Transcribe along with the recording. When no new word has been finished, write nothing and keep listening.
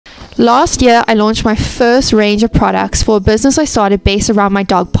Last year, I launched my first range of products for a business I started based around my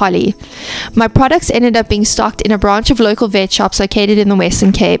dog Polly. My products ended up being stocked in a branch of local vet shops located in the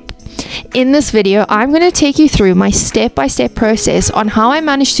Western Cape. In this video, I'm going to take you through my step-by-step process on how I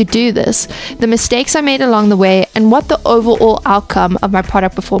managed to do this, the mistakes I made along the way, and what the overall outcome of my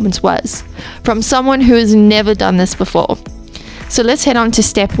product performance was, from someone who has never done this before. So let's head on to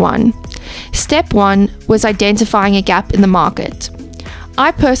step 1. Step 1 was identifying a gap in the market.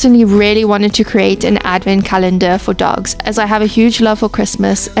 I personally really wanted to create an advent calendar for dogs, as I have a huge love for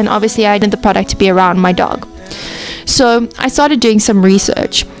Christmas, and obviously I needed the product to be around my dog. So I started doing some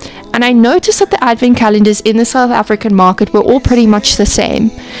research, and I noticed that the advent calendars in the South African market were all pretty much the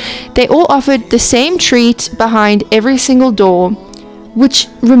same. They all offered the same treat behind every single door, which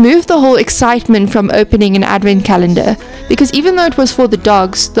removed the whole excitement from opening an advent calendar, because even though it was for the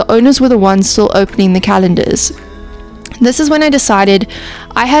dogs, the owners were the ones still opening the calendars. This is when I decided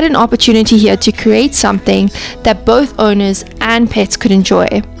I had an opportunity here to create something that both owners and pets could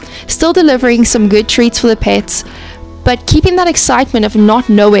enjoy, still delivering some good treats for the pets, but keeping that excitement of not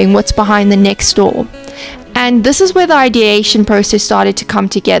knowing what's behind the next door. And this is where the ideation process started to come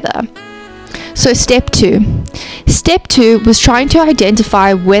together. So step 2. Step 2 was trying to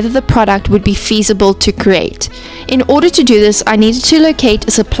identify whether the product would be feasible to create. In order to do this, I needed to locate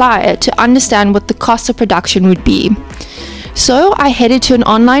a supplier to understand what the cost of production would be. So I headed to an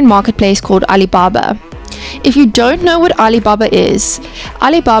online marketplace called Alibaba. If you don't know what Alibaba is,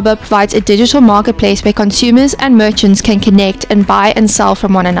 Alibaba provides a digital marketplace where consumers and merchants can connect and buy and sell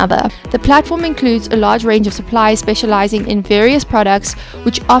from one another. The platform includes a large range of suppliers specializing in various products,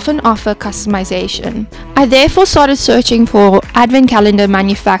 which often offer customization. I therefore started searching for advent calendar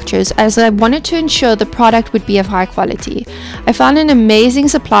manufacturers, as I wanted to ensure the product would be of high quality. I found an amazing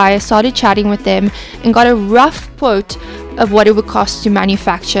supplier, started chatting with them, and got a rough quote of what it would cost to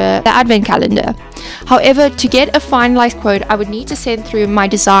manufacture the advent calendar. However, to get a finalized quote, I would need to send through my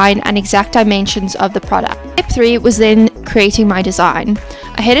design and exact dimensions of the product. Step 3 was then creating my design.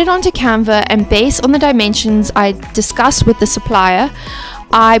 I headed onto Canva, and based on the dimensions I discussed with the supplier,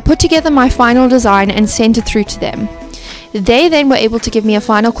 I put together my final design and sent it through to them. They then were able to give me a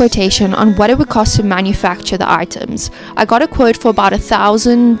final quotation on what it would cost to manufacture the items. I got a quote for about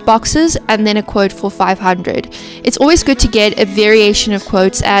 1,000 boxes and then a quote for 500. It's always good to get a variation of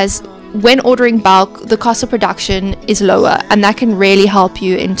quotes, as when ordering bulk, the cost of production is lower, and that can really help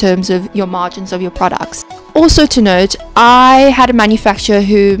you in terms of your margins of your products. Also to note, I had a manufacturer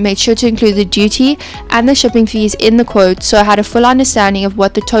who made sure to include the duty and the shipping fees in the quote, so I had a full understanding of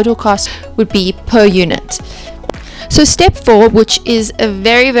what the total cost would be per unit. So step 4, which is a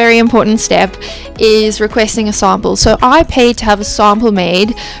very, very important step, is requesting a sample. So I paid to have a sample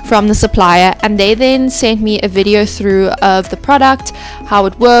made from the supplier, and they then sent me a video through of the product, how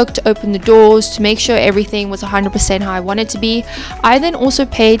it worked, opened the doors to make sure everything was 100% how I wanted it to be. I then also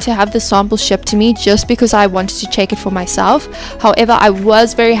paid to have the sample shipped to me just because I wanted to check it for myself. However, I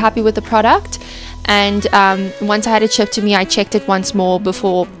was very happy with the product, and once I had it shipped to me, I checked it once more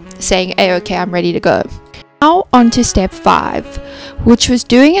before saying, hey, okay, I'm ready to go. Now on to step 5, which was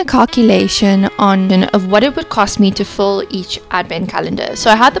doing a calculation of what it would cost me to fill each advent calendar.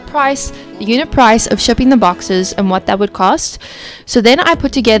 So I had the unit price of shipping the boxes and what that would cost. So then I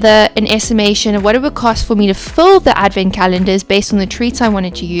put together an estimation of what it would cost for me to fill the advent calendars based on the treats I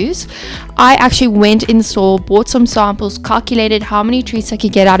wanted to use. I actually went in the store, bought some samples, calculated how many treats I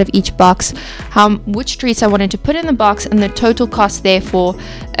could get out of each box, which treats I wanted to put in the box, and the total cost therefore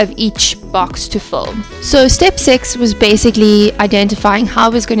of each box to fill. So step 6 was basically identifying how I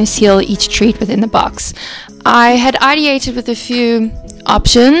was going to seal each treat within the box. I had ideated with a few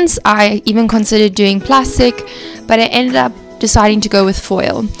options. I even considered doing plastic, but I ended up deciding to go with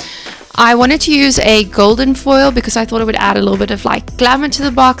foil. I wanted to use a golden foil because I thought it would add a little bit of like glamour to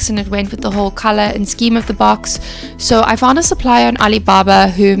the box, and it went with the whole color and scheme of the box. So I found a supplier on Alibaba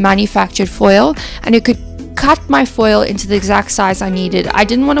who manufactured foil and who could cut my foil into the exact size I needed. I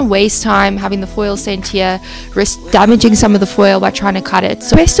didn't want to waste time having the foil sent here, risk damaging some of the foil by trying to cut it.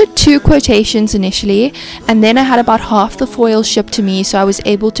 So I requested 2 quotations initially, and then I had about half the foil shipped to me, so I was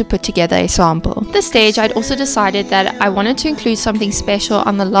able to put together a sample. At this stage, I'd also decided that I wanted to include something special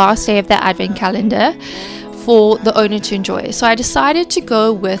on the last day of the advent calendar for the owner to enjoy. So I decided to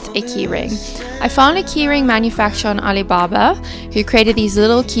go with a keyring. I found a keyring manufacturer on Alibaba who created these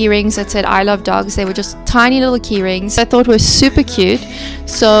little keyrings that said I love dogs. They were just tiny little keyrings I thought were super cute.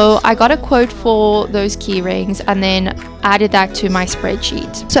 So I got a quote for those keyrings and then added that to my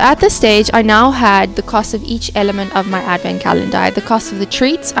spreadsheet. So at this stage, I now had the cost of each element of my advent calendar. I had the cost of the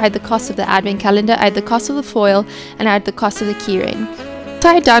treats, I had the cost of the advent calendar, I had the cost of the foil, and I had the cost of the keyring. After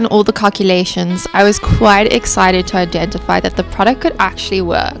I had done all the calculations, I was quite excited to identify that the product could actually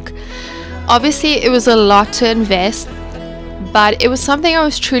work. Obviously, it was a lot to invest, but it was something I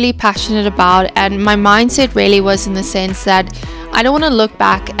was truly passionate about, and my mindset really was in the sense that I don't want to look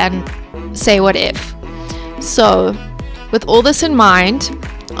back and say what if. So, with all this in mind,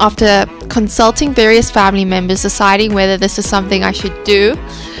 after consulting various family members, deciding whether this is something I should do,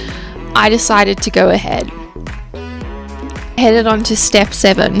 I decided to go ahead. Headed on to step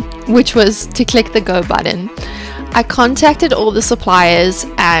 7, which was to click the go button. I contacted all the suppliers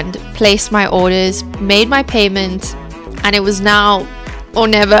and placed my orders, made my payment, and it was now or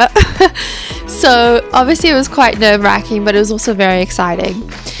never. So obviously it was quite nerve-wracking, but it was also very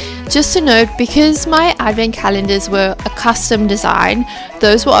exciting. Just to note, because my advent calendars were a custom design,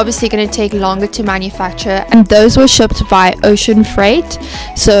 those were obviously going to take longer to manufacture, and those were shipped by ocean freight.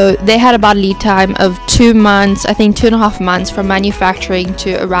 So they had about lead time of 2 months, I think 2.5 months from manufacturing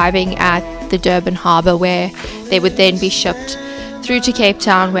to arriving at the Durban harbour, where they would then be shipped through to Cape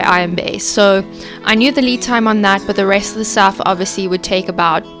Town, where I am based. So I knew the lead time on that, but the rest of the stuff obviously would take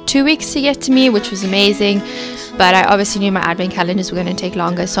about 2 weeks to get to me, which was amazing. But I obviously knew my advent calendars were going to take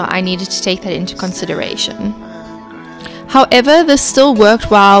longer, so I needed to take that into consideration. However, this still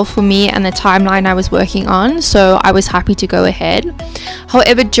worked well for me and the timeline I was working on, so I was happy to go ahead.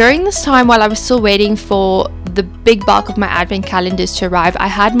 However, during this time, while I was still waiting for the big bulk of my advent calendars to arrive, I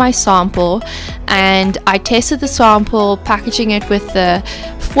had my sample, and I tested the sample, packaging it with the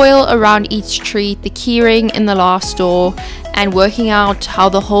foil around each treat, the keyring in the last door, and working out how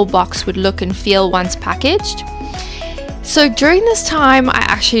the whole box would look and feel once packaged. So during this time, I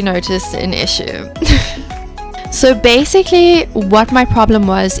actually noticed an issue. So basically what my problem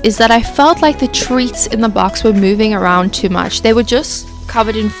was is that I felt like the treats in the box were moving around too much. They were just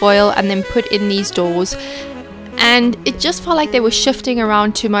covered in foil and then put in these doors, and it just felt like they were shifting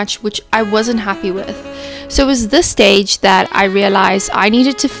around too much, which I wasn't happy with. So it was this stage that I realized I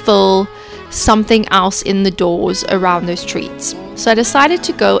needed to fill something else in the doors around those treats. So I decided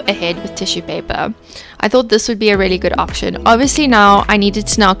to go ahead with tissue paper. I thought this would be a really good option. Obviously now I needed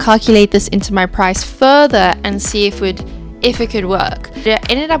to now calculate this into my price further and see if it could work. It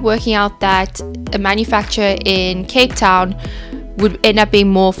ended up working out that a manufacturer in Cape Town would end up being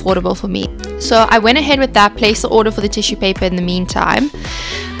more affordable for me. So I went ahead with that, placed the order for the tissue paper in the meantime.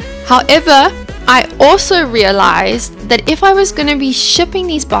 However, I also realized that if I was going to be shipping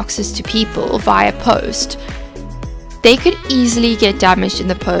these boxes to people via post, they could easily get damaged in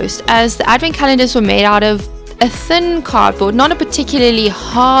the post, as the advent calendars were made out of a thin cardboard, not a particularly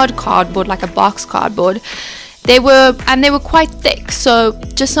hard cardboard like a box cardboard. They were quite thick, so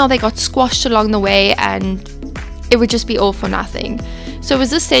just now they got squashed along the way and it would just be all for nothing. So it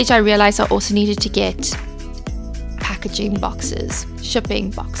was this stage I realized I also needed to get packaging boxes, shipping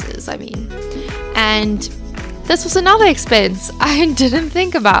boxes I mean, and this was another expense I didn't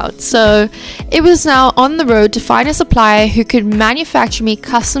think about. So it was now on the road to find a supplier who could manufacture me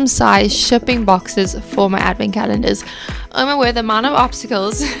custom sized shipping boxes for my advent calendars. Oh my word, the amount of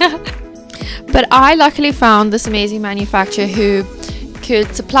obstacles. But I luckily found this amazing manufacturer who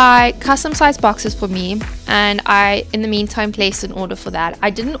could supply custom sized boxes for me, and I in the meantime placed an order for that.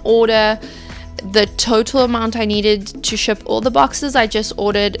 I didn't order the total amount I needed to ship all the boxes. I just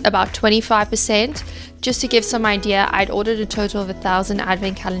ordered about 25%. Just to give some idea, I'd ordered a total of 1,000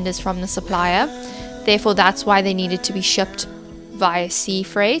 advent calendars from the supplier. Therefore, that's why they needed to be shipped via sea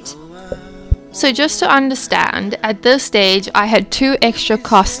freight. So just to understand, at this stage, I had 2 extra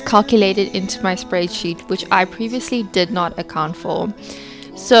costs calculated into my spreadsheet, which I previously did not account for.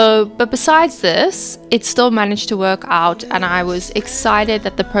 So, but besides this, it still managed to work out, and I was excited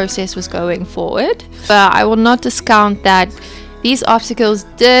that the process was going forward. But I will not discount that these obstacles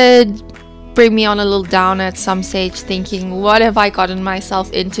did bring me on a little down at some stage, thinking, what have I gotten myself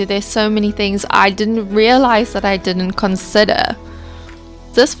into? There's so many things I didn't realize that I didn't consider.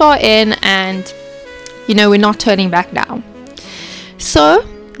 This far in, and you know, we're not turning back now. So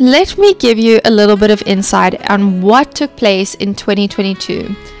let me give you a little bit of insight on what took place in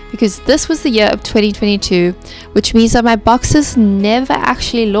 2022, because this was the year of 2022, which means that my boxes never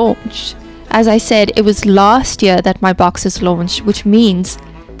actually launched. As I said, it was last year that my boxes launched, which means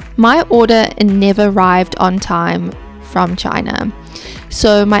my order never arrived on time from China.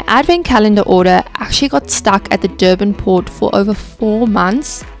 So my advent calendar order actually got stuck at the Durban port for over 4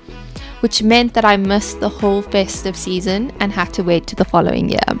 months, which meant that I missed the whole festive season and had to wait to the following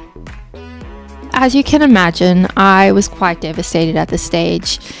year. As you can imagine, I was quite devastated at this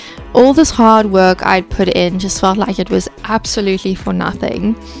stage. All this hard work I'd put in just felt like it was absolutely for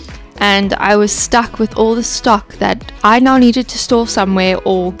nothing. and I was stuck with all the stock that I now needed to store somewhere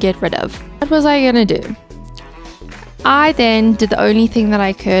or get rid of. What was I gonna do? I then did the only thing that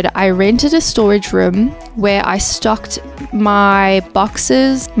I could. I rented a storage room where I stocked my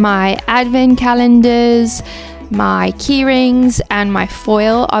boxes, my advent calendars, my key rings, and my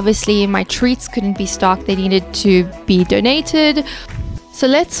foil. Obviously my treats couldn't be stocked, they needed to be donated. So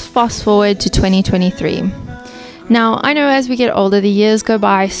let's fast forward to 2023. Now, I know as we get older, the years go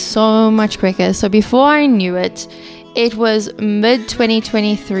by so much quicker. So before I knew it, it was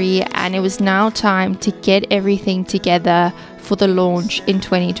mid-2023, and it was now time to get everything together for the launch in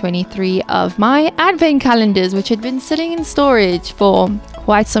 2023 of my advent calendars, which had been sitting in storage for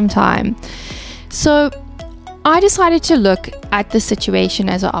quite some time. So I decided to look at the situation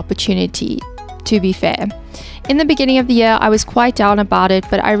as an opportunity, to be fair. In the beginning of the year, I was quite down about it,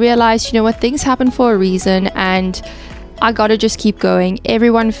 but I realized, you know what, things happen for a reason, and I gotta just keep going.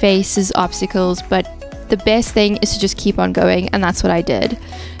 Everyone faces obstacles, but the best thing is to just keep on going, and that's what I did.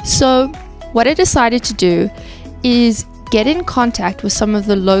 So what I decided to do is get in contact with some of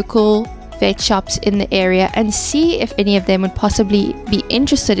the local vet shops in the area and see if any of them would possibly be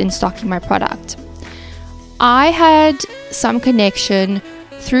interested in stocking my product. I had some connection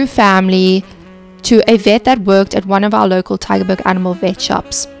through family to a vet that worked at one of our local Tygerberg animal vet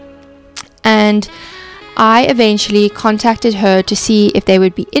shops, and I eventually contacted her to see if they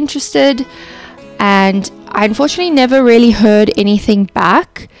would be interested, and I unfortunately never really heard anything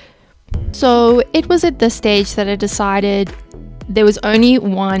back. So it was at this stage that I decided there was only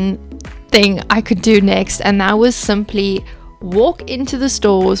one thing I could do next, and that was simply walk into the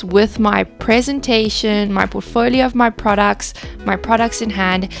stores with my presentation, my portfolio of my products in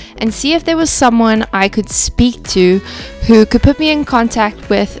hand, and see if there was someone I could speak to who could put me in contact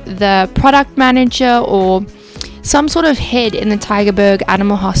with the product manager or some sort of head in the Tygerberg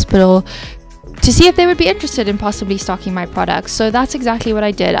Animal Hospital to see if they would be interested in possibly stocking my products. So that's exactly what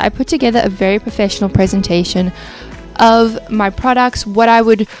I did. I put together a very professional presentation of my products, what I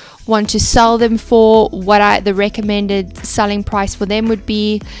would want to sell them for, what the recommended selling price for them would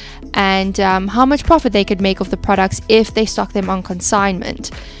be, and how much profit they could make of the products if they stock them on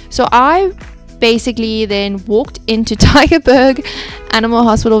consignment. So I basically then walked into Tygerberg Animal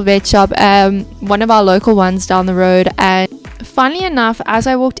Hospital vet shop, one of our local ones down the road, and funnily enough, as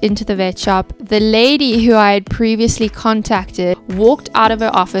I walked into the vet shop, the lady who I had previously contacted walked out of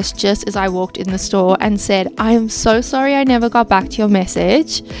her office just as I walked in the store and said, "I am so sorry I never got back to your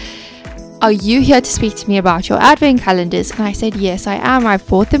message. Are you here to speak to me about your advent calendars?" And I said, "Yes, I am. I've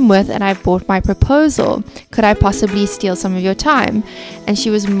brought them with, and I've brought my proposal. Could I possibly steal some of your time?" And she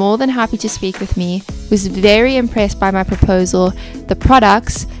was more than happy to speak with me, was very impressed by my proposal, the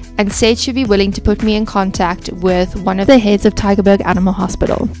products, and said she'd be willing to put me in contact with one of the heads of Tygerberg Animal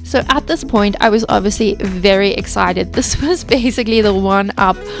Hospital. So at this point, I was obviously very excited. This was basically the one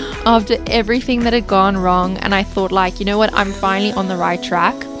up after everything that had gone wrong, and I thought, like, you know what, I'm finally on the right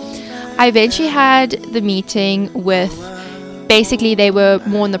track. I eventually had the meeting with, basically they were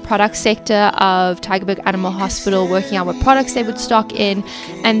more in the product sector of Tygerberg Animal Hospital, working out what products they would stock in,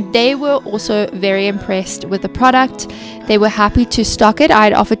 and they were also very impressed with the product. They were happy to stock it. I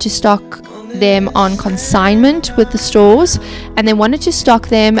had offered to stock them on consignment with the stores, and they wanted to stock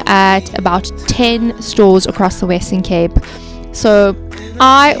them at about 10 stores across the Western Cape. So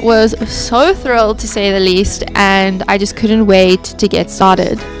I was so thrilled, to say the least, and I just couldn't wait to get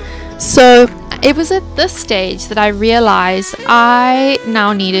started. So it was at this stage that I realized I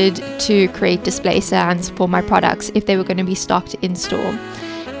now needed to create display stands for my products if they were going to be stocked in store.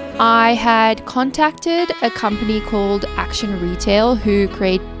 I had contacted a company called Action Retail who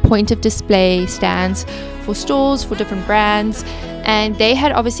create point of display stands for stores for different brands, and they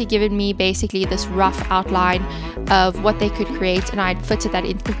had obviously given me basically this rough outline of what they could create, and I'd fitted that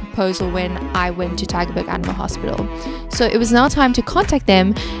into the proposal when I went to Tygerberg Animal Hospital. So it was now time to contact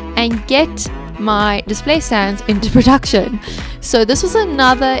them and get my display stands into production. So this was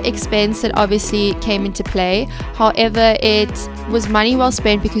another expense that obviously came into play. However, it was money well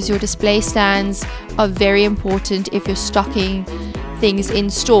spent because your display stands are very important if you're stocking things in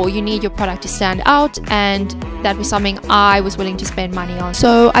store. You need your product to stand out, and that was something I was willing to spend money on.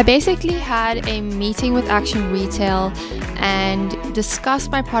 So I basically had a meeting with Action Retail and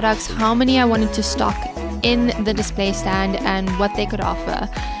discussed my products, how many I wanted to stock in the display stand and what they could offer.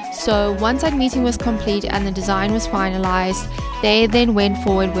 So once that meeting was complete and the design was finalized, they then went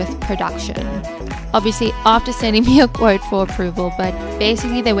forward with production. Obviously after sending me a quote for approval, but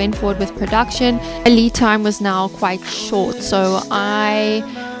basically they went forward with production. A lead time was now quite short, so I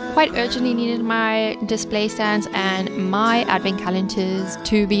quite urgently needed my display stands and my advent calendars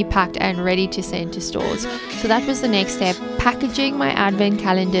to be packed and ready to send to stores. So that was the next step, packaging my advent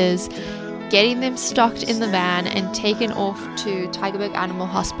calendars, getting them stocked in the van and taken off to Tygerberg Animal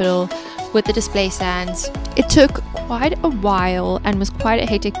Hospital with the display stands. It took quite a while and was quite a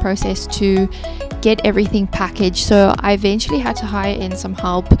hectic process to get everything packaged, so I eventually had to hire in some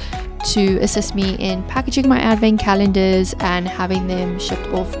help to assist me in packaging my advent calendars and having them shipped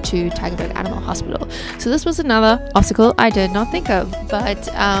off to Tygerberg Animal Hospital. So this was another obstacle I did not think of, but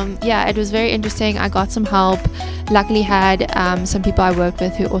yeah, it was very interesting. I got some help, luckily had some people I worked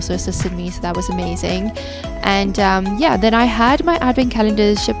with who also assisted me, so that was amazing. And yeah, then I had my advent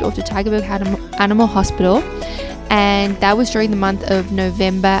calendars shipped off to Tygerberg Animal Hospital, and that was during the month of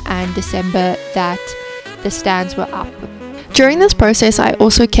November and December that the stands were up. During this process, I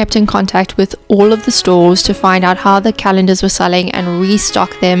also kept in contact with all of the stores to find out how the calendars were selling and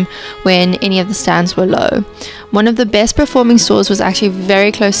restock them when any of the stands were low. One of the best performing stores was actually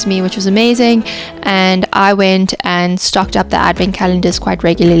very close to me, which was amazing, and I went and stocked up the advent calendars quite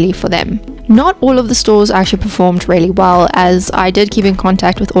regularly for them. Not all of the stores actually performed really well, as I did keep in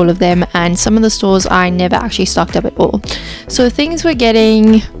contact with all of them, and some of the stores I never actually stocked up at all. So things were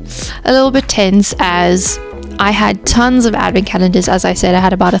getting a little bit tense as I had tons of advent calendars. As I said, I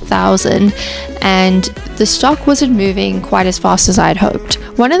had about 1,000, and the stock wasn't moving quite as fast as I had hoped.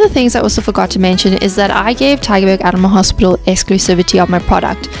 One of the things I also forgot to mention is that I gave Tygerberg Animal Hospital exclusivity on my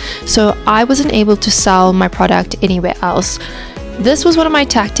product, so I wasn't able to sell my product anywhere else. This was one of my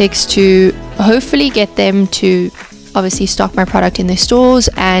tactics to hopefully get them to obviously stock my product in their stores,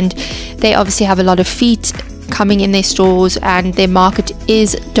 and they obviously have a lot of feet coming in their stores, and their market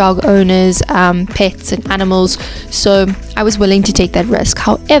is dog owners, pets and animals, so I was willing to take that risk.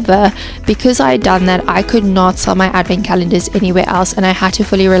 However, because I had done that, I could not sell my advent calendars anywhere else, and I had to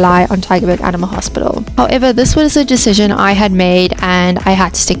fully rely on Tygerberg Animal Hospital. However, this was a decision I had made, and I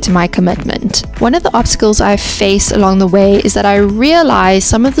had to stick to my commitment. One of the obstacles I faced along the way is that I realized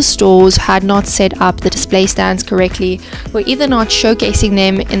some of the stores had not set up the display stands correctly, were either not showcasing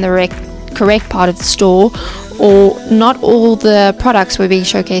them in the correct part of the store, or not all the products were being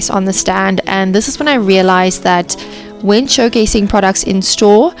showcased on the stand. And this is when I realized that when showcasing products in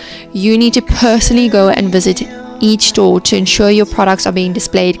store, you need to personally go and visit each store to ensure your products are being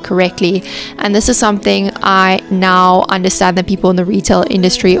displayed correctly. And this is something I now understand that people in the retail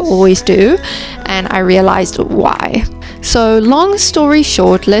industry always do, and I realized why. So long story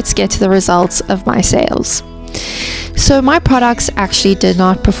short, let's get to the results of my sales. So my products actually did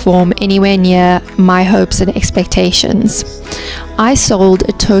not perform anywhere near my hopes and expectations. I sold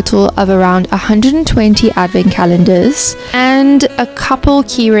a total of around 120 advent calendars and a couple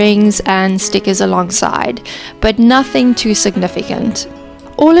key rings and stickers alongside, but nothing too significant.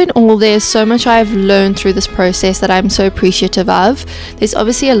 All in all, there's so much I've learned through this process that I'm so appreciative of. There's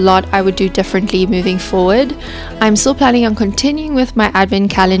obviously a lot I would do differently moving forward. I'm still planning on continuing with my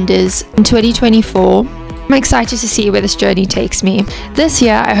advent calendars in 2024. I'm excited to see where this journey takes me. This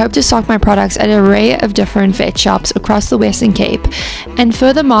year, I hope to stock my products at an array of different vet shops across the Western Cape and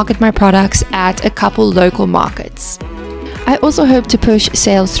further market my products at a couple local markets. I also hope to push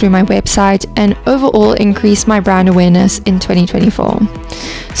sales through my website and overall increase my brand awareness in 2024.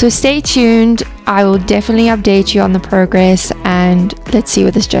 So stay tuned. I will definitely update you on the progress, and let's see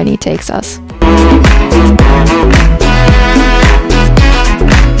where this journey takes us.